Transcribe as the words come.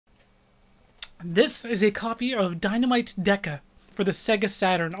This is a copy of Dynamite Deka for the Sega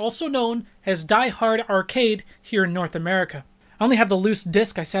Saturn, also known as Die Hard Arcade here in North America. I only have the loose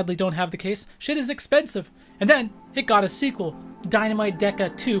disc, I sadly don't have the case. Shit is expensive. And then, it got a sequel, Dynamite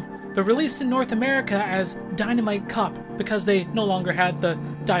Deka 2, but released in North America as Dynamite Cop because they no longer had the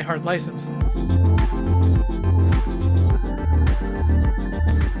Die Hard license.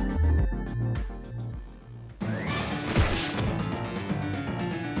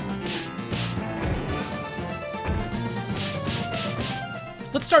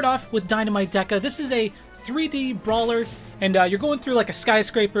 Let's start off with Dynamite Deka. This is a 3D brawler, and you're going through like a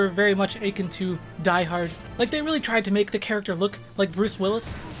skyscraper, very much akin to Die Hard. Like, they really tried to make the character look like Bruce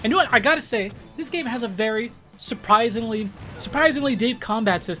Willis. And you know what, I gotta say, this game has a very surprisingly deep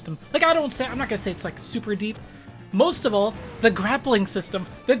combat system. Like, I'm not gonna say it's like super deep. Most of all, the grappling system.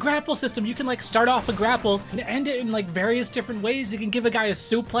 The grapple system, you can like start off a grapple and end it in like various different ways. You can give a guy a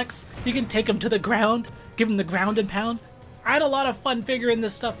suplex, you can take him to the ground, give him the ground and pound. I had a lot of fun figuring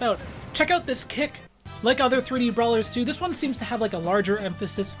this stuff out. Check out this kick. Like other 3D brawlers too, this one seems to have like a larger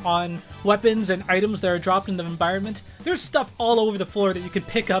emphasis on weapons and items that are dropped in the environment. There's stuff all over the floor that you can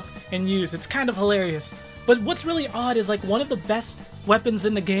pick up and use. It's kind of hilarious. But what's really odd is like one of the best weapons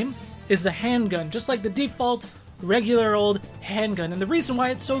in the game is the handgun, just like the default regular old handgun. And the reason why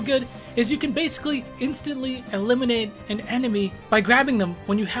it's so good is you can basically instantly eliminate an enemy by grabbing them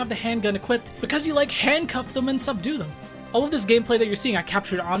when you have the handgun equipped because you like handcuff them and subdue them. All of this gameplay that you're seeing I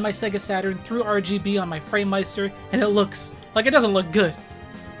captured on my Sega Saturn through RGB on my FrameMeister, and it looks like, it doesn't look good,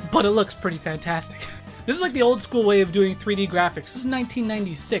 but it looks pretty fantastic. This is like the old school way of doing 3D graphics. This is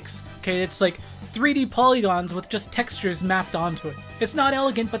 1996, okay? It's like 3D polygons with just textures mapped onto it. It's not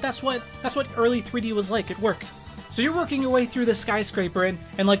elegant, but that's what early 3D was like. It worked. So you're working your way through the skyscraper, and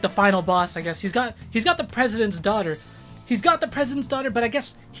like the final boss, I guess, he's got the president's daughter. He's got the president's daughter, but I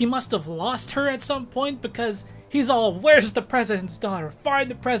guess he must have lost her at some point because he's all, where's the president's daughter? Find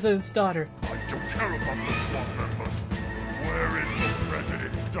the president's daughter. I don't care about the SWAT members. Where is the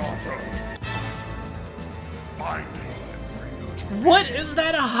president's daughter? Find her and bring her to me. What is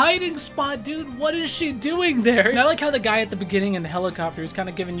that, a hiding spot, dude? What is she doing there? And I like how the guy at the beginning in the helicopter is kind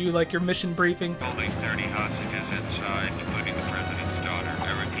of giving you like your mission briefing. Holding 30 hostages inside, including the president's daughter.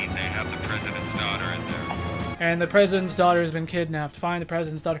 I repeat, they have the president's daughter in there. And the president's daughter has been kidnapped. Find the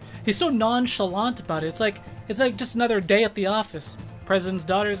president's daughter. He's so nonchalant about it. It's like just another day at the office. President's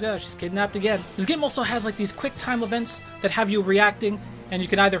daughter, yeah, she's kidnapped again. This game also has like these quick time events that have you reacting, and you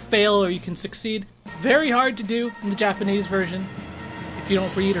can either fail or you can succeed. Very hard to do in the Japanese version if you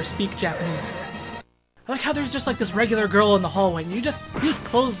don't read or speak Japanese. I like how there's just like this regular girl in the hallway, and you just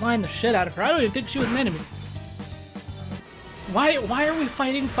clothesline the shit out of her. I don't even think she was an enemy. Why are we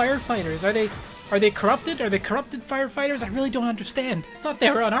fighting firefighters? Are they corrupted? Are they corrupted firefighters? I really don't understand. I thought they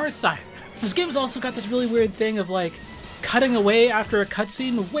were on our side. This game's also got this really weird thing of like cutting away after a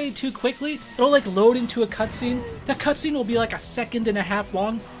cutscene way too quickly. It'll like load into a cutscene. That cutscene will be like a 1.5 seconds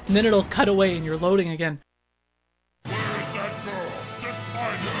long, and then it'll cut away and you're loading again. Where is that girl? Just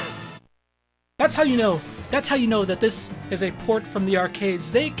find her. That's how you know. That's how you know that this is a port from the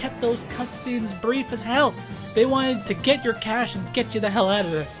arcades. They kept those cutscenes brief as hell. They wanted to get your cash and get you the hell out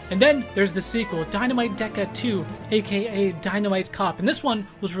of there. And then there's the sequel, Dynamite Deka 2, aka Dynamite Cop. And this one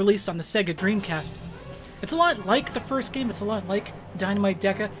was released on the Sega Dreamcast. It's a lot like the first game, it's a lot like Dynamite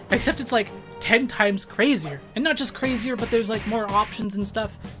Deka, except it's like 10 times crazier. And not just crazier, but there's like more options and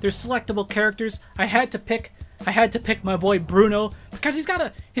stuff. There's selectable characters. I had to pick my boy Bruno because he's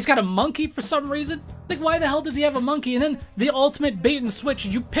got a monkey for some reason. Like, why the hell does he have a monkey? And then the ultimate bait and switch,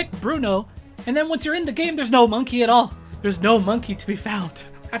 you pick Bruno, and then once you're in the game, there's no monkey at all. There's no monkey to be found.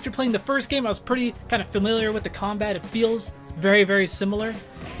 After playing the first game, I was pretty kind of familiar with the combat. It feels very, very similar.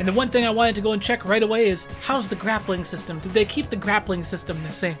 And the one thing I wanted to go and check right away is, how's the grappling system? Did they keep the grappling system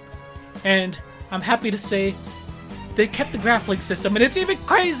the same? And I'm happy to say they kept the grappling system, and it's even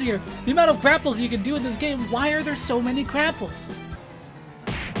crazier! The amount of grapples you can do in this game. Why are there so many grapples?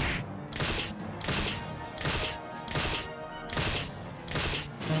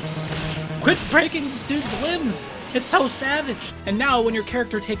 Quit breaking this dude's limbs! It's so savage! And now when your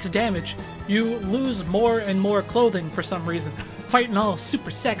character takes damage, you lose more and more clothing for some reason. Fighting all super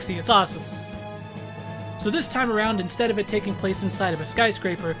sexy, it's awesome. So this time around, instead of it taking place inside of a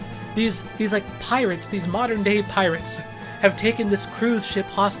skyscraper, these like pirates, these modern day pirates, have taken this cruise ship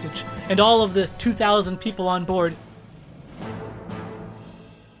hostage, and all of the 2,000 people on board.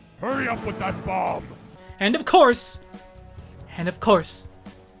 Hurry up with that bomb. And of course,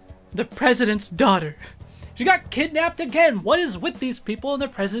 the president's daughter. She got kidnapped again. What is with these people and the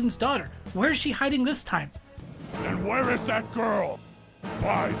president's daughter? Where is she hiding this time? And where is that girl?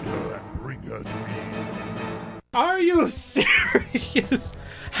 Find her and bring bring her to me. Are you serious?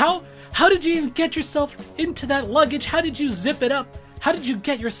 How did you even get yourself into that luggage? How did you zip it up? How did you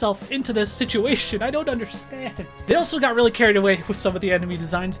get yourself into this situation? I don't understand. They also got really carried away with some of the enemy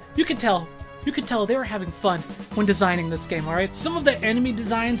designs. You could tell they were having fun when designing this game, alright? Some of the enemy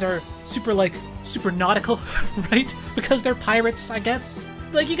designs are super nautical, right? Because they're pirates, I guess.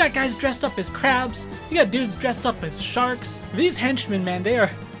 Like, you got guys dressed up as crabs, you got dudes dressed up as sharks. These henchmen, man, they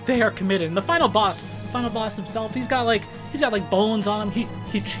are committed. And the final boss himself, he's got like bones on him.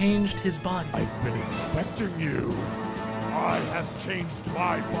 He changed his body. I've been expecting you. I have changed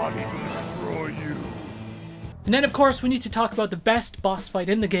my body to destroy you. And then, of course, we need to talk about the best boss fight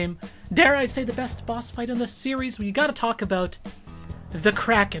in the game. Dare I say the best boss fight in the series? We gotta talk about the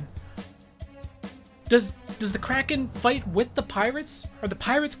Kraken. Does the Kraken fight with the pirates? Are the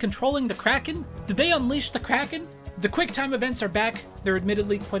pirates controlling the Kraken? Did they unleash the Kraken? The QuickTime events are back. They're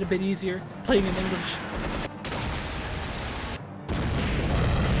admittedly quite a bit easier playing in English.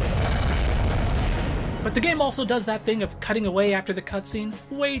 But the game also does that thing of cutting away after the cutscene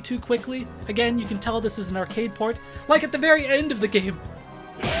way too quickly. Again, you can tell this is an arcade port, like at the very end of the game.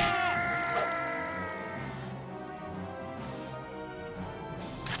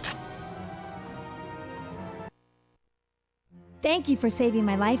 Thank you for saving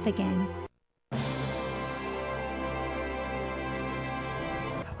my life again.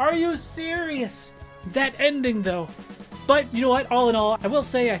 Are you serious? That ending, though. But you know what? All in all, I will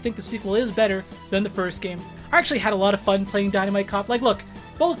say I think the sequel is better than the first game. I actually had a lot of fun playing Dynamite Cop. Like, look,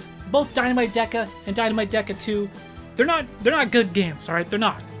 both Dynamite Deka and Dynamite Deka 2, they're not good games, all right? They're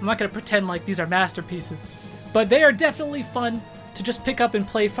not. I'm not gonna pretend like these are masterpieces, but they are definitely fun to just pick up and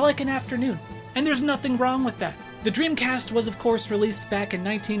play for like an afternoon. And there's nothing wrong with that. The Dreamcast was, of course, released back in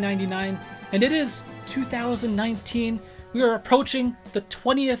 1999, and it is 2019. We are approaching the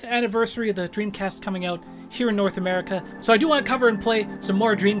 20th anniversary of the Dreamcast coming out here in North America. So I do want to cover and play some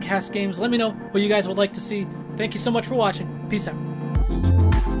more Dreamcast games. Let me know what you guys would like to see. Thank you so much for watching. Peace out.